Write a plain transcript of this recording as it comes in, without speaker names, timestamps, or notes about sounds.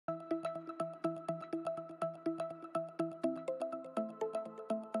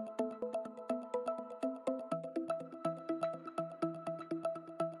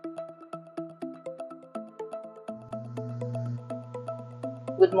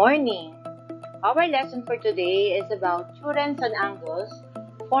Good morning! Our lesson for today is about secants and angles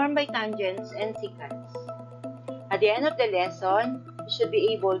formed by tangents and secants. At the end of the lesson, you should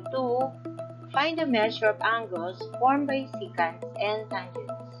be able to find the measure of angles formed by secants and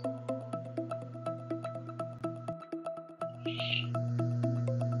tangents.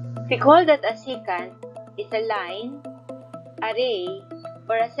 Recall that a secant is a line, a ray,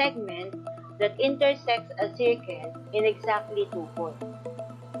 or a segment that intersects a circle in exactly 2 points.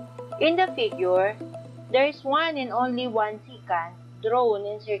 In the figure, there is one and only one secant drawn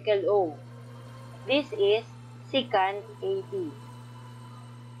in circle O. This is secant AB.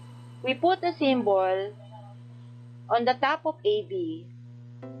 We put a symbol on the top of AB,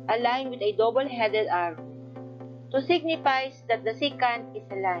 aligned with a double-headed arrow, to signify that the secant is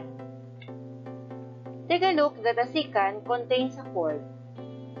a line. Take a look that the secant contains a chord.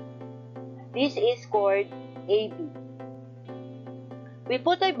 This is chord AB. We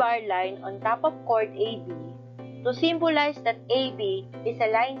put a bar line on top of chord AB to symbolize that AB is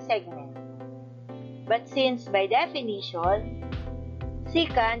a line segment. But since by definition,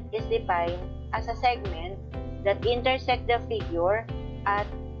 secant is defined as a segment that intersects the figure at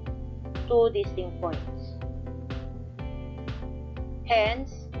 2 distinct points.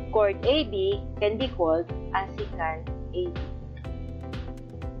 Hence, chord AB can be called a secant AB.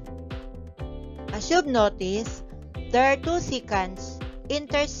 As you've noticed, there are 2 secants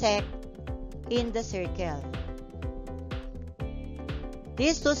intersect in the circle.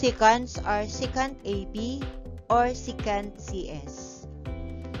 These 2 secants are secant AB or secant CS.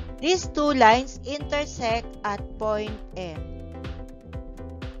 These 2 lines intersect at point M,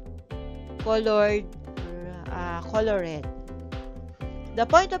 color red. The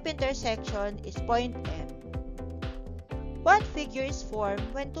point of intersection is point M. What figure is formed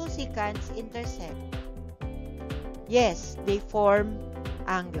when 2 secants intersect? Yes, they form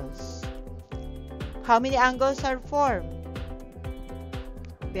angles. How many angles are formed?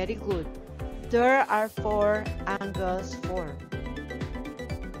 Very good. There are 4 angles formed.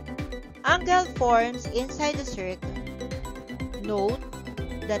 Angle forms inside the circle. Note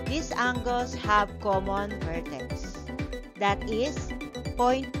that these angles have common vertex. That is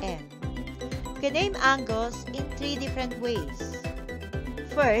point M. You can name angles in 3 different ways.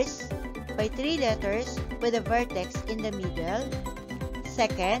 First, by 3 letters with a vertex in the middle.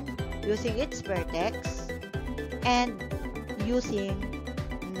 Second, using its vertex. And using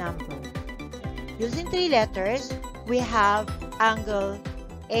number. Using 3 letters, we have angle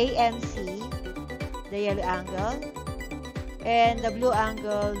AMC, the yellow angle, and the blue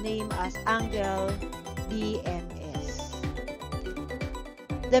angle named as angle BMS.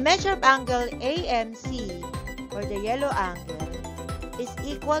 The measure of angle AMC, or the yellow angle, is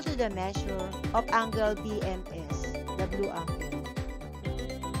equal to the measure of angle BMS, the blue angle.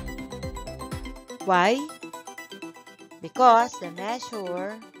 Why? Because the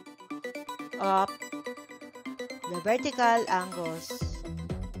measure of the vertical angles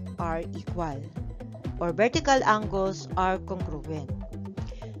are equal, or vertical angles are congruent.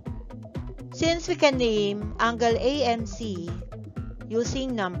 Since we can name angle AMC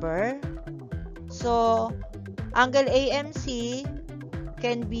using number, so angle AMC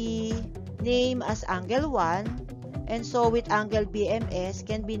can be named as angle 1, and so with angle BMS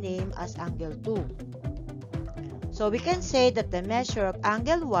can be named as angle 2. So we can say that the measure of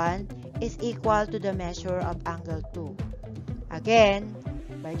angle 1 is equal to the measure of angle 2. Again,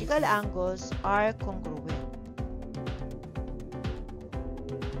 vertical angles are congruent.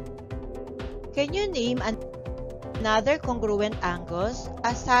 Can you name another congruent angles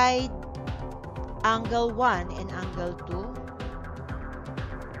aside angle 1 and angle 2?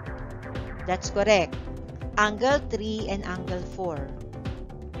 That's correct. Angle 3 and angle 4.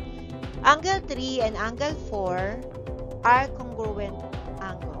 Angle 3 and angle 4 are congruent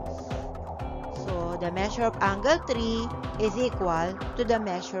angles. So, the measure of angle 3 is equal to the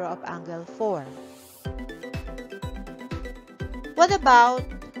measure of angle 4. What about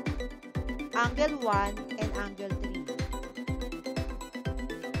angle 1 and angle 3?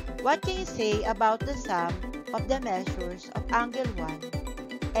 What can you say about the sum of the measures of angle 1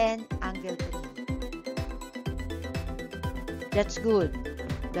 and angle 3? That's good.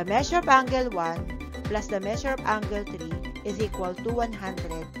 The measure of angle 1 plus the measure of angle 3 is equal to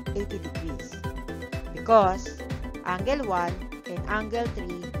 180 degrees because angle 1 and angle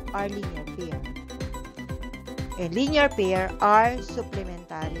 3 are linear pair. And linear pair are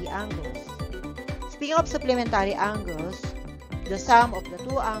supplementary angles. Speaking of supplementary angles, the sum of the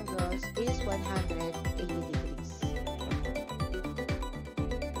 2 angles is 180 degrees.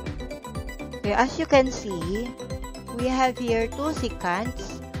 Okay, as you can see, we have here two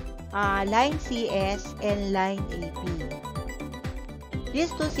secants, line CS and line AP.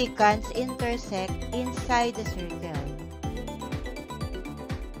 These two secants intersect inside the circle.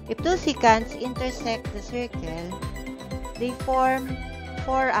 If two secants intersect the circle, they form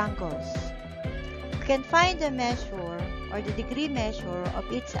four angles. We can find the measure or the degree measure of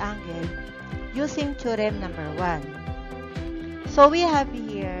each angle using theorem number 1. So we have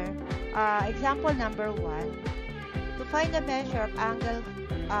here example number 1. To find the measure of angle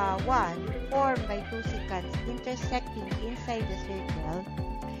 1 formed by two secants intersecting inside the circle,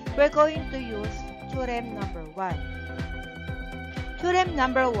 we're going to use theorem number 1. Theorem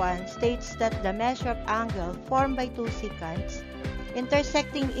number 1 states that the measure of angle formed by two secants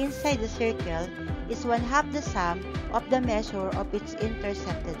intersecting inside the circle is 1/2 the sum of the measure of its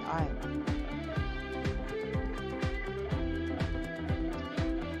intersected arc.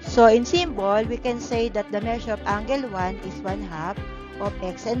 So in symbol, we can say that the measure of angle 1 is 1/2 of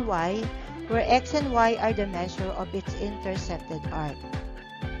x and y, where x and y are the measure of its intersected arc.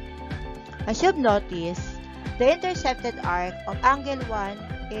 As you've noticed, the intercepted arc of angle 1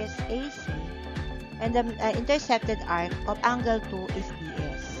 is AC, and the intercepted arc of angle 2 is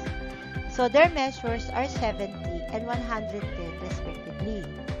BS. So their measures are 70 and 110 respectively.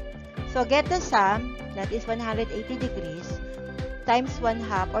 So get the sum, that is 180 degrees, times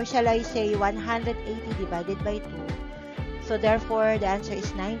 1/2, or shall I say 180 divided by 2. So therefore, the answer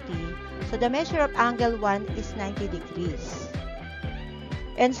is 90. So the measure of angle 1 is 90 degrees.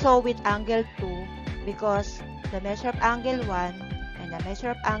 And so with angle 2, because the measure of angle 1 and the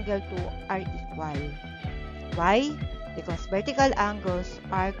measure of angle 2 are equal. Why? Because vertical angles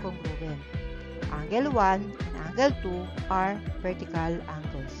are congruent. Angle 1 and angle 2 are vertical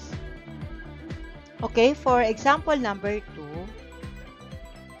angles. Okay, for example number 2,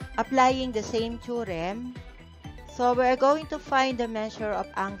 applying the same theorem, so we're going to find the measure of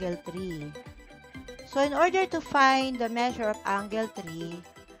angle 3. So in order to find the measure of angle 3,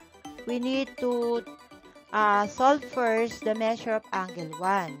 we need to solve first the measure of angle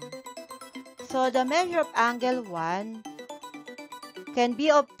 1. So the measure of angle 1 can be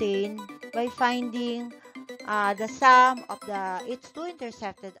obtained by finding the sum of its two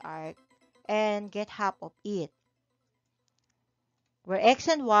intercepted arc and get half of it, where x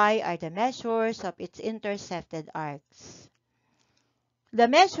and y are the measures of its intercepted arcs. The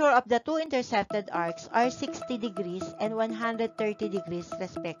measure of the two intercepted arcs are 60 degrees and 130 degrees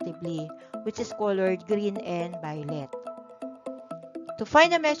respectively, which is colored green and violet. To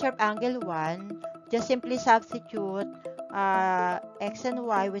find the measure of angle 1, just simply substitute x and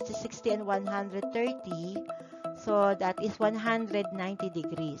y, which is 60 and 130, so that is 190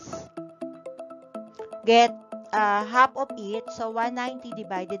 degrees. Get half of it, so 190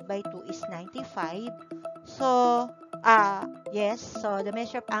 divided by 2 is 95. So so the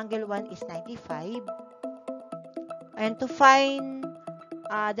measure of angle 1 is 95. And to find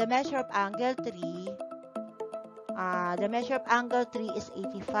the measure of angle 3, the measure of angle 3 is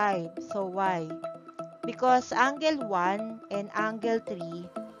 85. So why? Because angle 1 and angle 3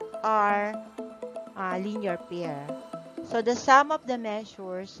 are linear pair. So the sum of the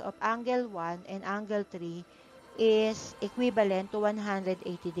measures of angle 1 and angle 3 is equivalent to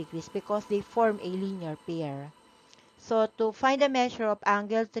 180 degrees because they form a linear pair. So to find the measure of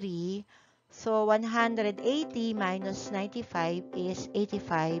angle 3, so 180 minus 95 is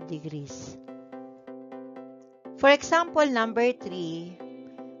 85 degrees. For example number 3,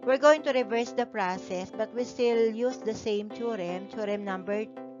 we're going to reverse the process, but we still use the same theorem, theorem number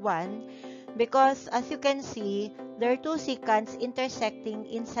 1, because as you can see, there are two secants intersecting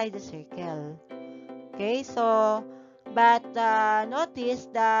inside the circle. Okay, so, but notice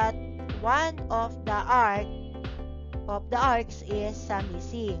that one of the arcs is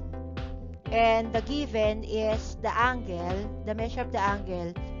missing. And the given is the angle, the measure of the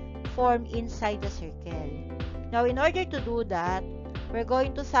angle formed inside the circle. Now, in order to do that, we're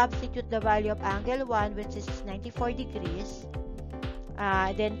going to substitute the value of angle 1, which is 94 degrees.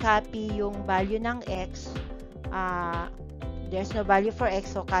 Then copy yung value ng x. There's no value for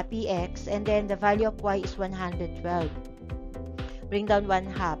x, so copy x. And then the value of y is 112. Bring down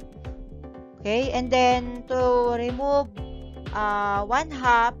 1/2. Okay, and then to remove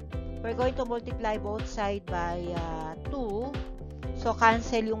 1/2, we're going to multiply both sides by 2. So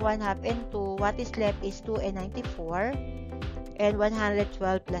cancel yung 1/2 and 2. What is left is 2 and 94 and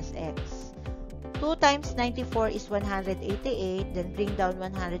 112 plus x. 2 times 94 is 188, then bring down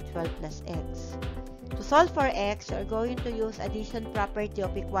 112 plus x. To solve for x, we're going to use addition property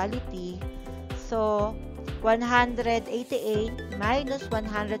of equality. So 188 minus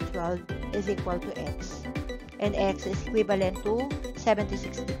 112 is equal to x. and x is equivalent to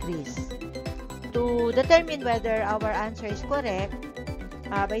 76 degrees. To determine whether our answer is correct,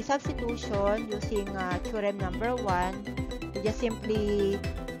 by substitution using theorem number 1, we just simply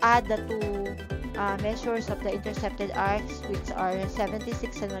add the two measures of the intercepted arcs, which are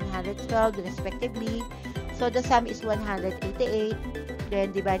 76 and 112 respectively. So the sum is 188,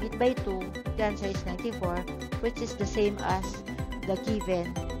 then divided by 2, the answer is 94, which is the same as the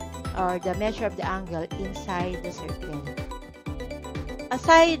given or the measure of the angle inside the circle.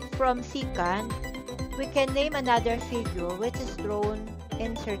 Aside from secant, we can name another figure which is drawn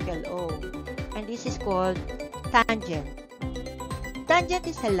in circle O, and this is called tangent. Tangent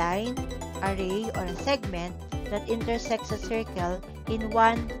is a line, a ray, or a segment that intersects a circle in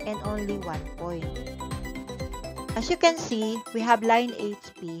one and only one point. As you can see, we have line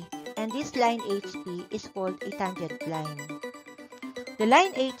HP, and this line HP is called a tangent line. The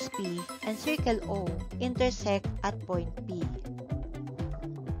line HP and circle O intersect at point P.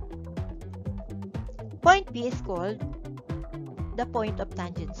 Point P is called the point of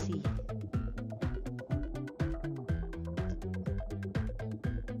tangency.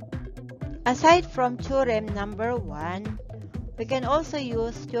 Aside from theorem number 1, we can also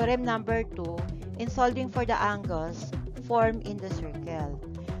use theorem number 2 in solving for the angles formed in the circle.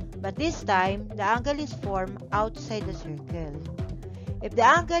 But this time, the angle is formed outside the circle. If the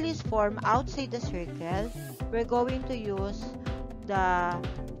angle is formed outside the circle, we're going to use the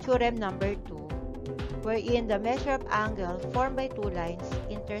theorem number 2, wherein the measure of angle formed by two lines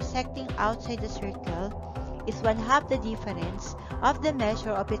intersecting outside the circle is 1/2 the difference of the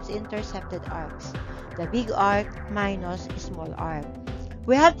measure of its intercepted arcs, the big arc minus small arc.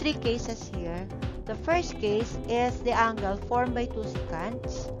 We have three cases here. The first case is the angle formed by two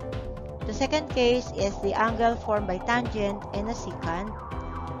secants. The second case is the angle formed by tangent and a secant.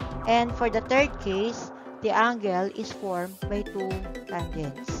 And for the third case, the angle is formed by two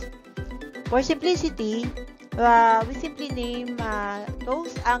tangents. For simplicity, we simply name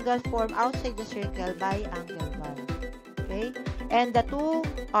those angles formed outside the circle by angle 1. Okay? And the two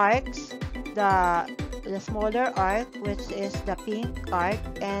arcs, the smaller arc, which is the pink arc,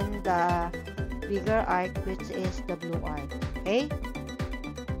 and the bigger arc, which is the blue arc. Okay?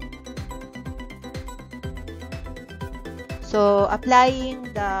 So,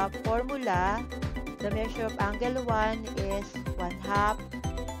 applying the formula, the measure of angle 1 is 1/2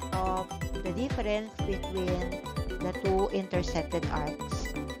 of the difference between the two intersected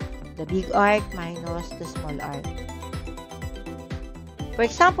arcs, the big arc minus the small arc. For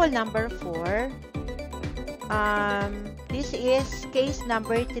example number 4, this is case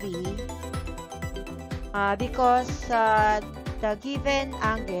number 3 because the given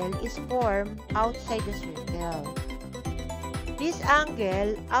angle is formed outside the circle. This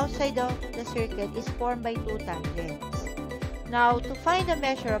angle outside of the circle is formed by two tangents. Now, to find the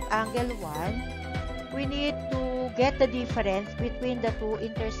measure of angle 1, we need to get the difference between the two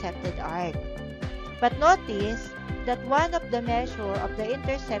intercepted arcs. But notice that one of the measure of the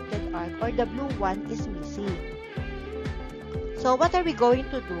intercepted arc, or the blue one, is missing. So, what are we going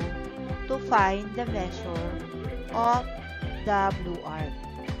to do to find the measure of the blue arc?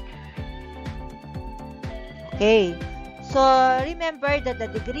 Okay. So, remember that the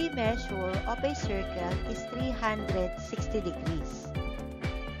degree measure of a circle is 360 degrees.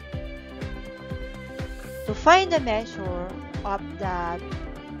 To find the measure of the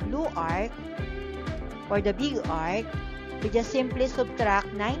blue arc or the big arc, we just simply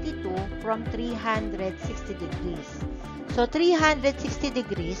subtract 92 from 360 degrees. So, 360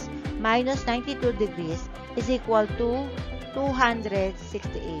 degrees minus 92 degrees is equal to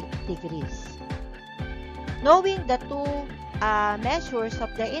 268 degrees. Knowing the two measures of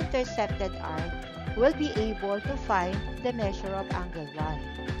the intercepted arc, we'll be able to find the measure of angle 1.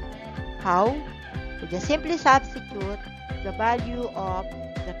 How? We just simply substitute the value of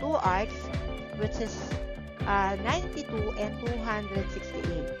the two arcs, which is 92 and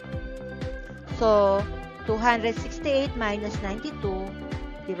 268. So, 268 minus 92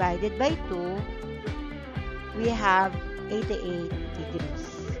 divided by 2, we have 88 degrees.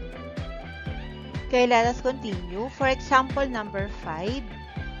 Okay, let us continue. For example, number 5,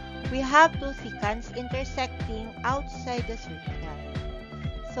 we have two secants intersecting outside the circle.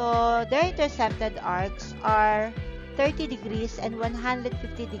 So, their intercepted arcs are 30 degrees and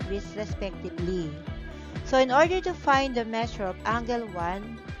 150 degrees respectively. So, in order to find the measure of angle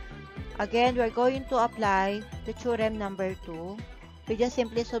 1, again, we're going to apply the theorem number 2. We just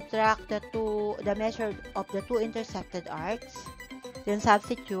simply subtract the measure of the two intercepted arcs, then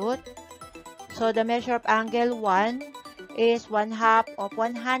substitute. So, the measure of angle 1 is 1/2 of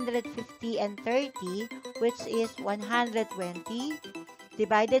 150 and 30, which is 120,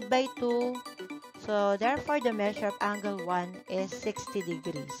 divided by 2. So therefore, the measure of angle 1 is 60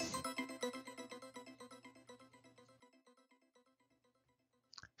 degrees.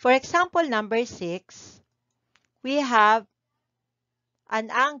 For example number 6, we have an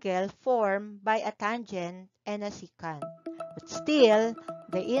angle formed by a tangent and a secant, but still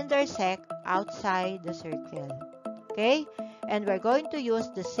they intersect outside the circle. Okay? And we're going to use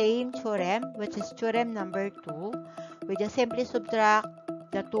the same theorem, which is theorem number 2. We just simply subtract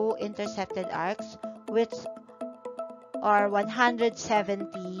the two intercepted arcs, which are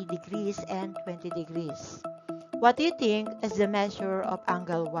 170 degrees and 20 degrees. What do you think is the measure of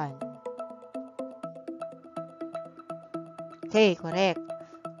angle 1? Okay, correct.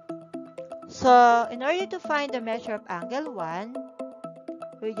 So, in order to find the measure of angle 1,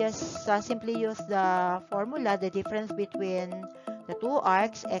 we just simply use the formula, the difference between the two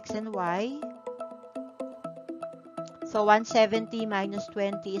arcs, x and y. So, 170 minus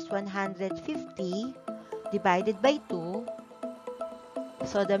 20 is 150 divided by 2.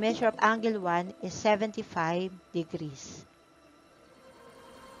 So, the measure of angle 1 is 75 degrees.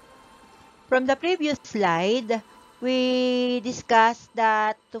 From the previous slide, we discussed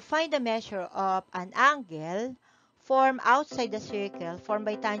that to find the measure of an angle formed outside the circle, formed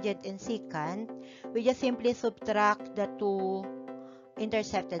by tangent and secant, we just simply subtract the two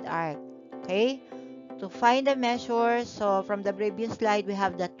intercepted arcs. Okay? To find the measure, so from the previous slide, we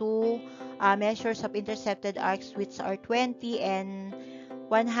have the two measures of intercepted arcs, which are 20 and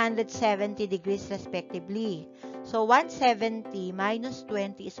 170 degrees respectively. So 170 minus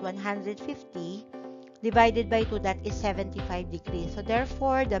 20 is 150. Divided by 2, that is 75 degrees. So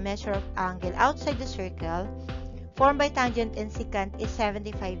therefore, the measure of angle outside the circle formed by tangent and secant is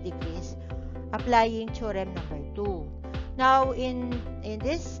 75 degrees, applying theorem number 2. Now, in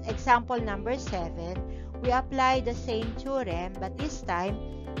this example number 7, we apply the same theorem, but this time,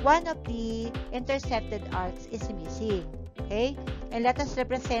 one of the intercepted arcs is missing. Okay? And let us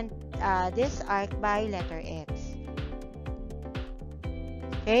represent this arc by letter X.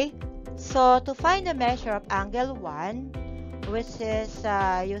 Okay? So, to find the measure of angle 1, which is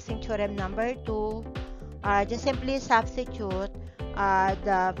using theorem number 2, just simply substitute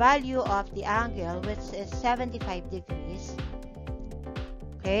the value of the angle, which is 75 degrees.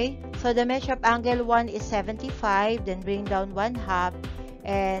 Okay? So, the measure of angle 1 is 75, then bring down 1/2,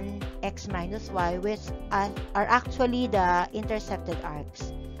 and x minus y, which are actually the intercepted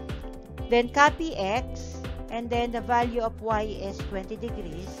arcs. Then, copy x, and then the value of y is 20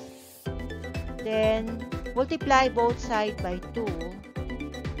 degrees. Then, multiply both sides by 2.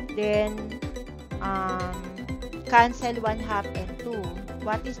 Then, cancel 1/2 and 2.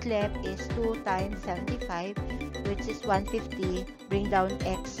 What is left is 2 times 75, which is 150. Bring down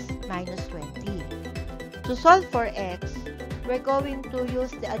x minus 20. To solve for x, we're going to use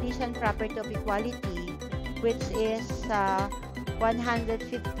the addition property of equality, which is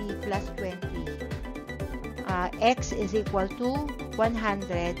 150 plus 20. X is equal to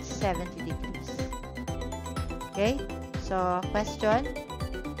 170 degrees. Okay, so question.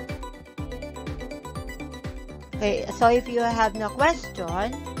 Okay, so if you have no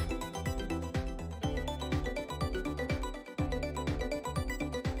question,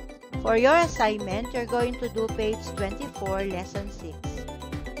 for your assignment, you're going to do page 24, lesson 6.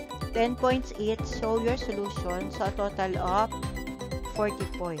 10 points each, show your solution, so a total of 40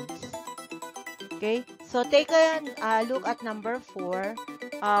 points. Okay, so take a look at number 4.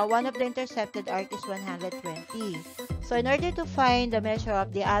 One of the intercepted arc is 120. So in order to find the measure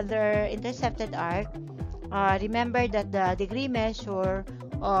of the other intercepted arc, remember that the degree measure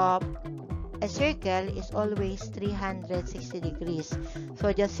of a circle is always 360 degrees.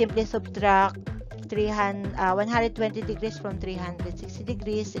 So just simply subtract 120 degrees from 360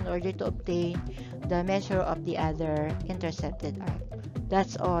 degrees in order to obtain the measure of the other intercepted arc.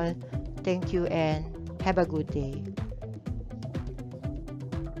 That's all. Thank you and have a good day.